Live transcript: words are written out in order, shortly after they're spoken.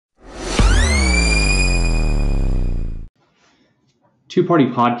Two Party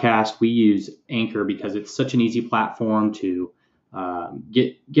Podcast, we use Anchor because it's such an easy platform to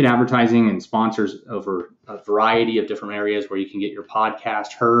get advertising and sponsors over a variety of different areas where you can get your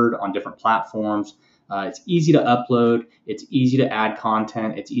podcast heard on different platforms. It's easy to upload. It's easy to add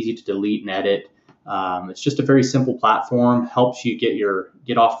content. It's easy to delete and edit. It's just a very simple platform, helps you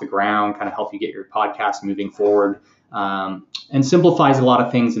get off the ground, kind of help you get your podcast moving forward, and simplifies a lot of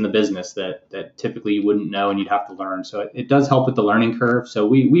things in the business that typically you wouldn't know and you'd have to learn. So it does help with the learning curve. So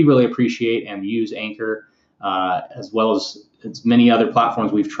we really appreciate and use Anchor, as well as many other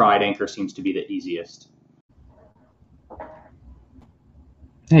platforms we've tried. Anchor seems to be the easiest.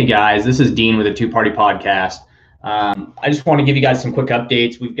 Hey guys, this is Dean with the Two Party Podcast. I just want to give you guys some quick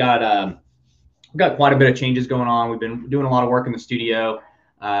updates. We've got quite a bit of changes going on. We've been doing a lot of work in the studio.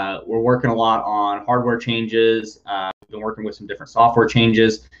 We're working a lot on hardware changes. We've been working with some different software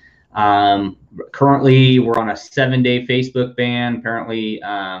changes. Currently, we're on a 7-day Facebook ban. Apparently,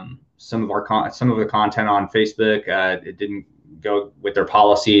 some of the content on Facebook it didn't go with their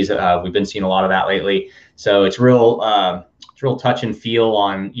policies. We've been seeing a lot of that lately. So it's real touch and feel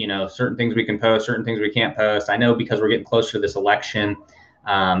on certain things we can post, certain things we can't post. I know because we're getting closer to this election.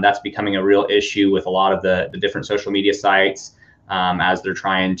 That's becoming a real issue with a lot of the different social media sites as they're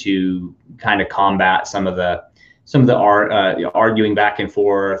trying to kind of combat some of the arguing back and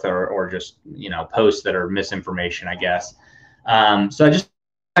forth or just posts that are misinformation, I guess. So I just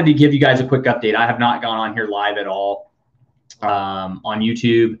wanted to give you guys a quick update. I have not gone on here live at all on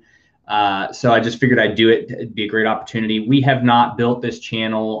YouTube. So I just figured I'd do it. It'd be a great opportunity. We have not built this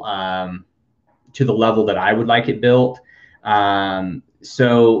channel to the level that I would like it built.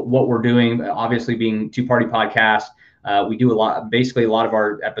 So what we're doing, obviously being Two Party Podcast, we do basically a lot of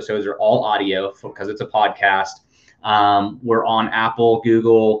our episodes are all audio because it's a podcast. We're on Apple,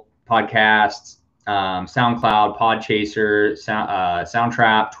 Google Podcasts, SoundCloud, Podchaser,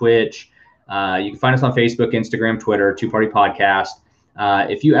 Soundtrap, Twitch. You can find us on Facebook, Instagram, Twitter, Two Party Podcast.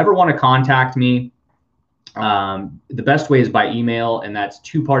 If you ever want to contact me, the best way is by email, and that's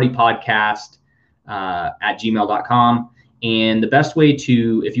twopartypodcast at gmail.com. And the best way if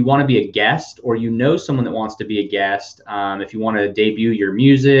you want to be a guest or someone that wants to be a guest, if you want to debut your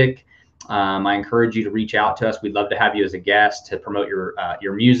music, I encourage you to reach out to us. We'd love to have you as a guest to promote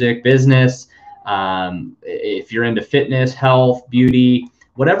your music, business. If you're into fitness, health, beauty,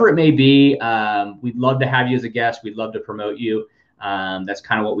 whatever it may be, we'd love to have you as a guest. We'd love to promote you. That's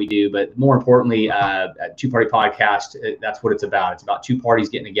kind of what we do. But more importantly, at Two Party Podcast, that's what it's about. It's about two parties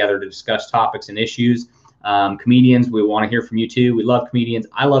getting together to discuss topics and issues. Comedians, we want to hear from you too. We love comedians.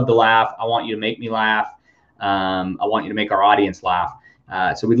 I love to laugh. I want you to make me laugh. I want you to make our audience laugh.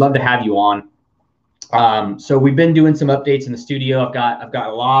 So we'd love to have you on. So we've been doing some updates in the studio. I've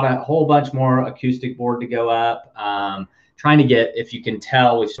got a whole bunch more acoustic board to go up. Trying to get, if you can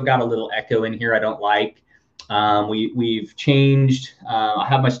tell, we've still got a little echo in here I don't like. We've changed. I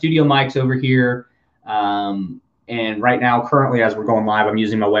have my studio mics over here. And right now, currently, as we're going live, I'm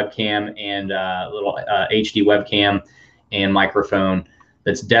using my webcam and a little HD webcam and microphone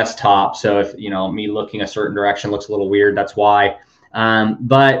that's desktop. So if, me looking a certain direction looks a little weird, that's why.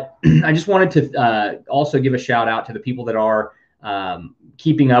 But I just wanted to also give a shout out to the people that are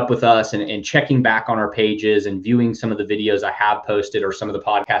keeping up with us and checking back on our pages and viewing some of the videos I have posted or some of the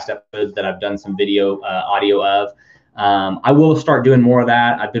podcast episodes that I've done some audio of. I will start doing more of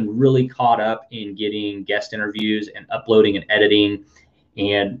that. I've been really caught up in getting guest interviews and uploading and editing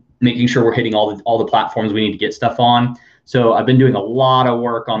and making sure we're hitting all the platforms we need to get stuff on. So I've been doing a lot of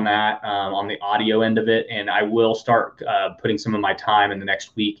work on that, on the audio end of it. And I will start putting some of my time in the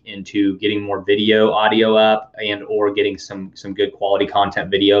next week into getting more audio up or getting some good quality content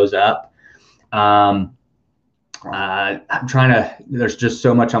videos up. I'm there's just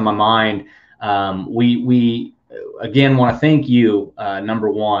so much on my mind. We again want to thank you, number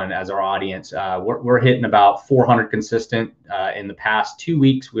one, as our audience. We're hitting about 400 consistent in the past 2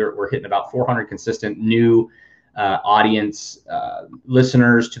 weeks. We're hitting about 400 consistent new audience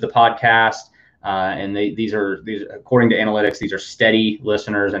listeners to the podcast, and these are according to analytics, these are steady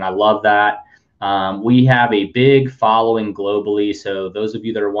listeners, and I love that. We have a big following globally. So those of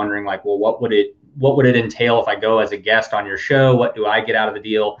you that are wondering, like, well, what would it entail if I go as a guest on your show? What do I get out of the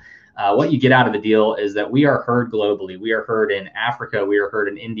deal? What you get out of the deal is that we are heard globally. We are heard in Africa. We are heard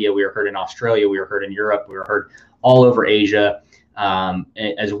in India. We are heard in Australia. We are heard in Europe. We are heard all over Asia,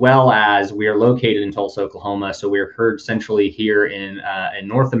 as well as we are located in Tulsa, Oklahoma. So we are heard centrally here in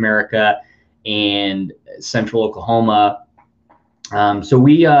North America and central Oklahoma. So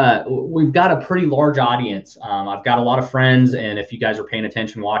we've got a pretty large audience. I've got a lot of friends, and if you guys are paying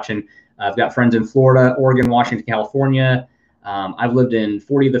attention, watching, I've got friends in Florida, Oregon, Washington, California, I've lived in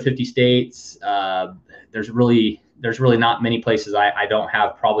 40 of the 50 states. There's really not many places I don't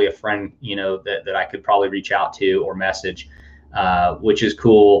have probably a friend, that I could probably reach out to or message, which is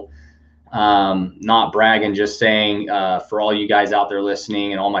cool. Not bragging, just saying, for all you guys out there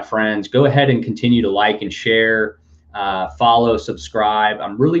listening and all my friends, go ahead and continue to like and share, follow, subscribe.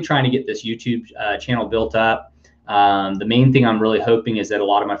 I'm really trying to get this YouTube channel built up. The main thing I'm really hoping is that a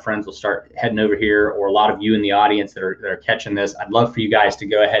lot of my friends will start heading over here, or a lot of you in the audience that are catching this. I'd love for you guys to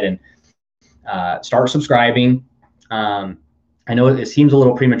go ahead and start subscribing. I know it seems a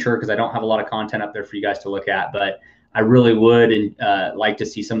little premature because I don't have a lot of content up there for you guys to look at, but I really would and like to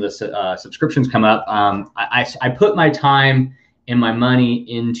see some of the subscriptions come up. I put my time and my money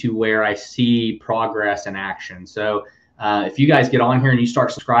into where I see progress and action. So if you guys get on here and you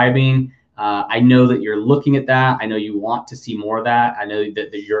start subscribing, I know that you're looking at that. I know you want to see more of that. I know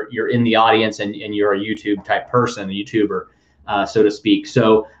that you're in the audience and you're a YouTube type person, a YouTuber, so to speak.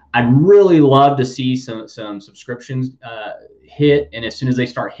 So I'd really love to see some subscriptions hit, and as soon as they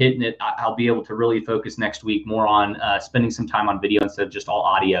start hitting it, I'll be able to really focus next week more on spending some time on video instead of just all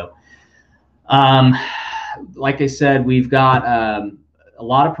audio. Like I said, we've got a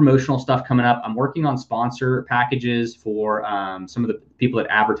lot of promotional stuff coming up. I'm working on sponsor packages for some of the people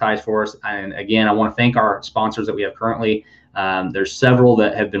that advertise for us, and again, I want to thank our sponsors that we have currently. There's several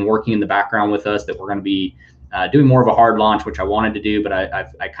that have been working in the background with us that we're going to be doing more of a hard launch, which I wanted to do, but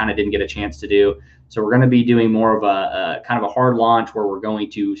I kind of didn't get a chance to do. So we're going to be doing more of a kind of a hard launch where we're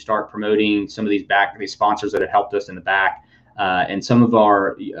going to start promoting some of these sponsors that have helped us in the back, and some of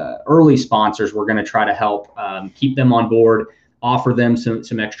our early sponsors. We're going to try to help keep them on board, offer them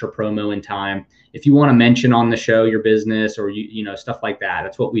some extra promo in time. If you want to mention on the show your business or stuff like that,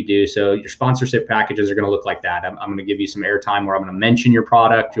 that's what we do. So your sponsorship packages are going to look like that. I'm going to give you some airtime where I'm going to mention your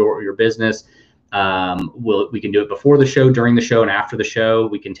product, your business. We can do it before the show, during the show, and after the show.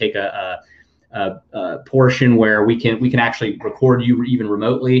 We can take a portion where we can actually record you even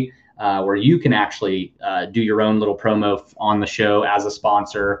remotely, where you can actually do your own little promo on the show as a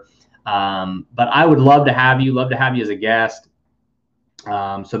sponsor. But I would love to have you as a guest.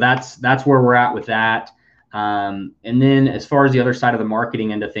 So that's where we're at with that. And then as far as the other side of the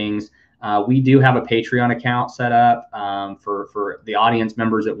marketing end of things, we do have a Patreon account set up for the audience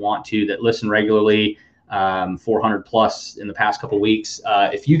members that listen regularly, 400 plus in the past couple of weeks.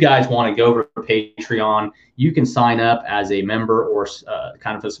 If you guys want to go over to Patreon, you can sign up as a member or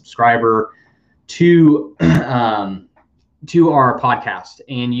kind of a subscriber to our podcast.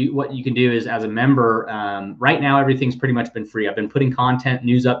 And what you can do is, as a member, right now everything's pretty much been free. I've been putting content,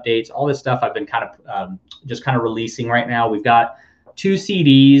 news updates, all this stuff I've been kind of just releasing right now. We've got 2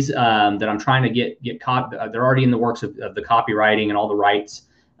 CDs that I'm trying to get caught. They're already in the works of the copywriting and all the rights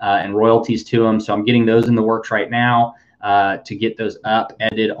and royalties to them. So I'm getting those in the works right now to get those up,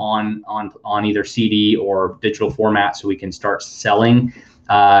 edited on either CD or digital format, so we can start selling.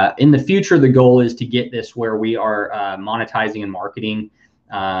 In the future, the goal is to get this where we are monetizing and marketing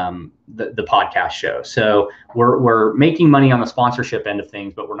the podcast show. So we're making money on the sponsorship end of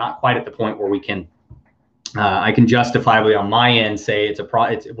things, but we're not quite at the point where we can. I can justifiably on my end say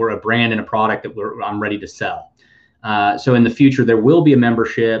we're a brand and a product that I'm ready to sell. So in the future, there will be a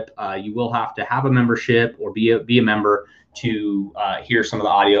membership. You will have to have a membership or be a member to hear some of the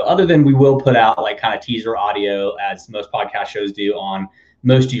audio. Other than we will put out like kind of teaser audio, as most podcast shows do, on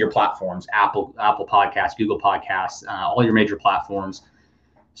most of your platforms: Apple Podcasts, Google Podcasts, all your major platforms.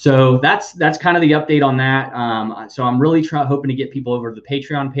 So that's kind of the update on that. So I'm really hoping to get people over to the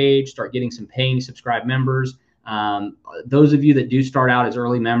Patreon page, start getting some paying subscribed members. Those of you that do start out as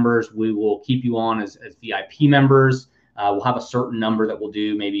early members, we will keep you on as VIP members. We'll have a certain number that we'll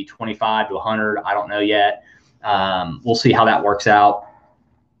do, maybe 25 to 100. I don't know yet. We'll see how that works out.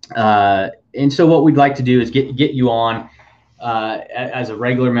 And so what we'd like to do is get you on as a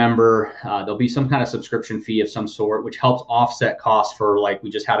regular member. There'll be some kind of subscription fee of some sort, which helps offset costs for, like, we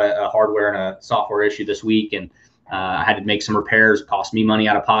just had a hardware and a software issue this week, and I had to make some repairs. It cost me money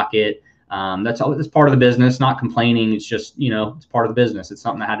out of pocket. That's part of the business. Not complaining. It's just, it's part of the business. It's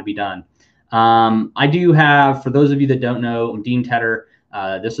something that had to be done. I do have, for those of you that don't know, I'm Dean Tedder.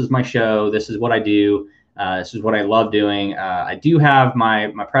 This is my show. This is what I do. This is what I love doing. I do have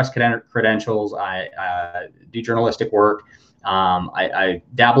my press credentials. I do journalistic work. I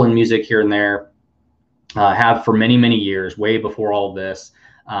dabble in music here and there. Have for many, many years, way before all of this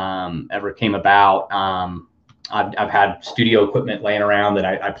ever came about. I've had studio equipment laying around that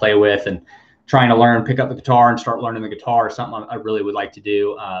I play with, and trying to pick up the guitar and start learning the guitar is something I really would like to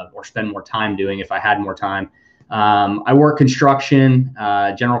do, or spend more time doing if I had more time. I work construction,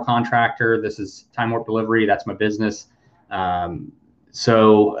 general contractor. This is Time Warp Delivery. That's my business. There's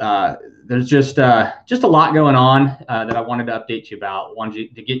just a lot going on that I wanted to update you about.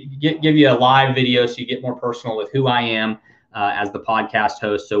 Wanted to give you a live video so you get more personal with who I am as the podcast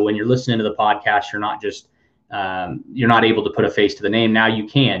host. So when you're listening to the podcast, you're not able to put a face to the name. Now you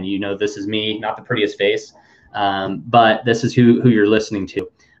can. You know, this is me, not the prettiest face, but this is who you're listening to.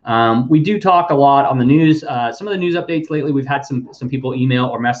 We do talk a lot on the news. Some of the news updates lately, we've had some people email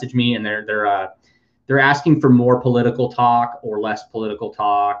or message me, and they're asking for more political talk or less political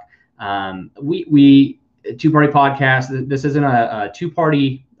talk. We two-party podcast. This isn't a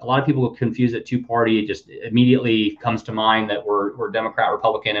two-party. A lot of people confuse it two-party. It just immediately comes to mind that we're Democrat,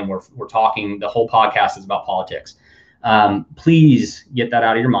 Republican, and we're talking. The whole podcast is about politics. Please get that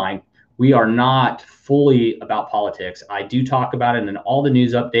out of your mind. We are not fully about politics. I do talk about it in all the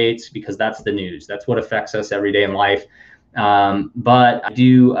news updates because that's the news. That's what affects us every day in life. But I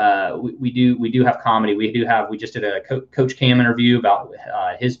do, we do have comedy. We just did a Coach Cam interview about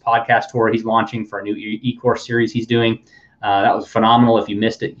his podcast tour he's launching for a new e-course series he's doing. That was phenomenal. If you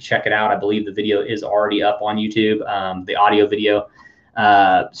missed it, check it out. I believe the video is already up on YouTube, the audio video.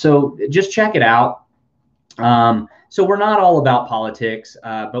 So just check it out. So we're not all about politics,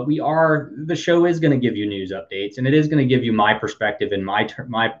 but the show is going to give you news updates, and it is going to give you my perspective and my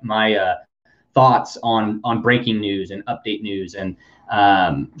thoughts on breaking news and update news. And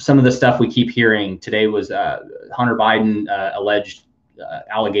some of the stuff we keep hearing today was Hunter Biden alleged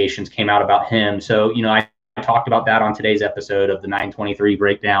allegations came out about him. So, you know, I talked about that on today's episode of the 923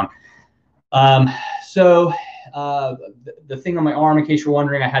 breakdown. The thing on my arm, in case you're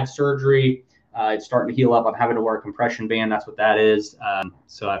wondering, I had surgery. It's starting to heal up. I'm having to wear a compression band. That's what that is.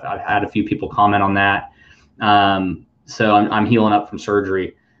 So I've had a few people comment on that. So I'm healing up from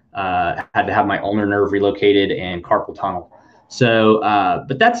surgery. Had to have my ulnar nerve relocated and carpal tunnel. So,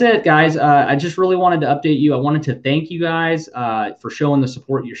 but that's it, guys. I just really wanted to update you. I wanted to thank you guys for showing the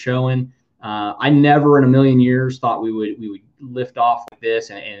support you're showing. I never in a million years thought we would lift off like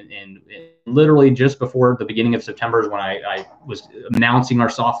this, and literally just before the beginning of September is when I was announcing our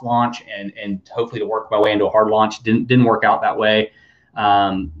soft launch and hopefully to work my way into a hard launch. Didn't work out that way.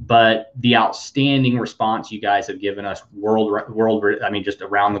 But the outstanding response you guys have given us just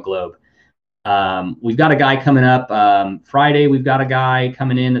around the globe. We've got a guy coming up Friday. We've got a guy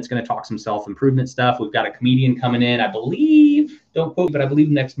coming in that's going to talk some self-improvement stuff. We've got a comedian coming in, I believe, don't quote me, but I believe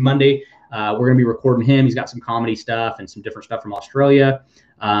next Monday. We're going to be recording him. He's got some comedy stuff and some different stuff from Australia.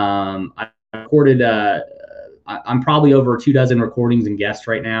 I recorded, I'm probably over 24 recordings and guests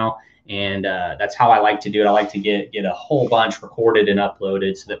right now. And that's how I like to do it. I like to get a whole bunch recorded and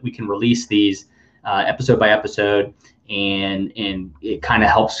uploaded so that we can release these episode by episode. And it kind of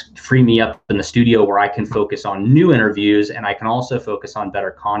helps free me up in the studio where I can focus on new interviews, and I can also focus on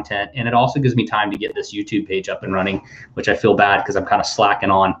better content. And it also gives me time to get this YouTube page up and running, which I feel bad because I'm kind of slacking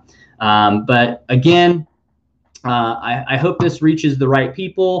on. But again, I hope this reaches the right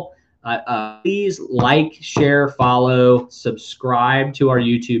people. Please like, share, follow, subscribe to our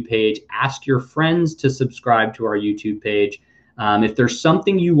YouTube page. Ask your friends to subscribe to our YouTube page. If there's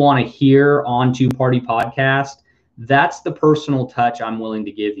something you want to hear on Two Party Podcast, that's the personal touch I'm willing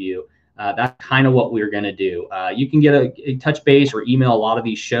to give you. That's kind of what we're going to do. You can get a touch base or email a lot of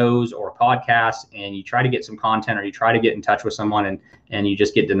these shows or podcasts, and you try to get some content or you try to get in touch with someone and you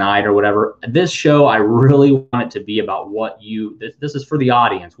just get denied or whatever. This show, I really want it to be about this is for the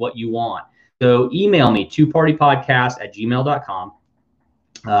audience, what you want. So email me, twopartypodcast@gmail.com.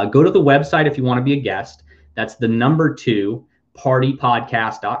 Go to the website if you want to be a guest. That's the number 2,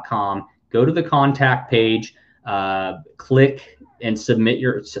 partypodcast.com. Go to the contact page, click and submit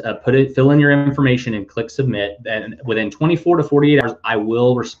fill in your information and click submit. And within 24 to 48 hours, I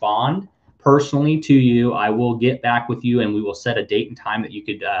will respond personally to you. I will get back with you, and we will set a date and time that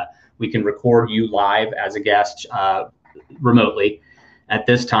we can record you live as a guest remotely. At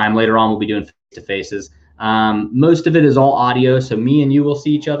this time, later on, we'll be doing face-to-faces. Most of it is all audio, so me and you will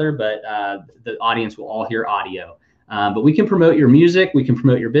see each other, but the audience will all hear audio. But we can promote your music, we can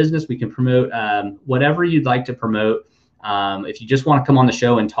promote your business, we can promote whatever you'd like to promote. If you just want to come on the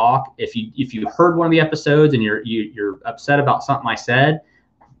show and talk, if you heard one of the episodes and you're upset about something I said,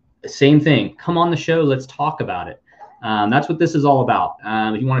 same thing. Come on the show, let's talk about it. That's what this is all about.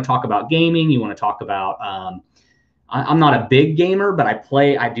 If you want to talk about gaming, you want to talk about I'm not a big gamer, but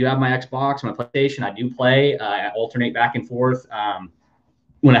I do have my Xbox, my PlayStation. I do play. I alternate back and forth.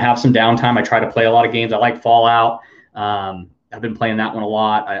 When I have some downtime, I try to play a lot of games. I like Fallout. I've been playing that one a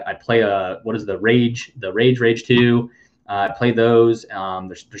lot. I play Rage 2. I play those.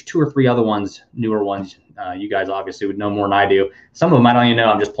 There's 2 or 3 other ones, newer ones. You guys obviously would know more than I do. Some of them I don't even know.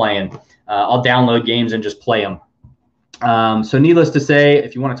 I'm just playing. I'll download games and just play them. So needless to say,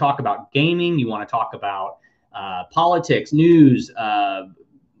 if you want to talk about gaming, you want to talk about politics, news,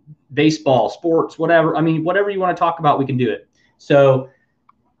 baseball, sports, whatever. I mean, whatever you want to talk about, we can do it. So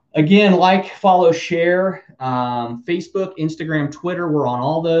again, like, follow, share, Facebook, Instagram, Twitter. We're on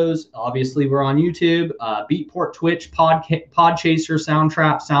all those. Obviously, we're on YouTube, Beatport, Twitch, Podchaser,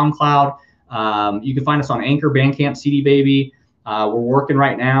 Soundtrap, SoundCloud. You can find us on Anchor, Bandcamp, CD Baby. We're working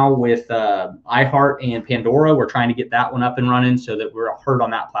right now with iHeart and Pandora. We're trying to get that one up and running so that we're heard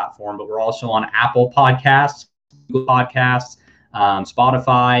on that platform. But we're also on Apple Podcasts, Google Podcasts,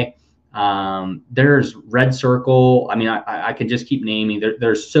 Spotify. There's Red Circle. I mean, I could just keep naming.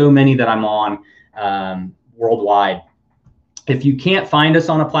 There's so many that I'm on worldwide. If you can't find us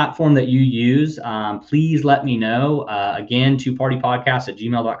on a platform that you use, please let me know. Again,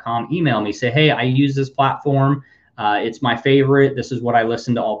 twopartypodcast@gmail.com. Email me. Say, hey, I use this platform. It's my favorite. This is what I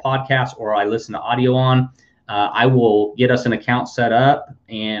listen to all podcasts, or I listen to audio on. I will get us an account set up,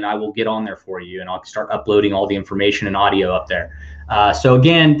 and I will get on there for you, and I'll start uploading all the information and audio up there. So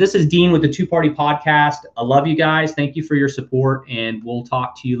again, this is Dean with the Two Party Podcast. I love you guys. Thank you for your support, and we'll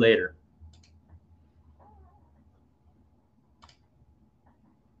talk to you later.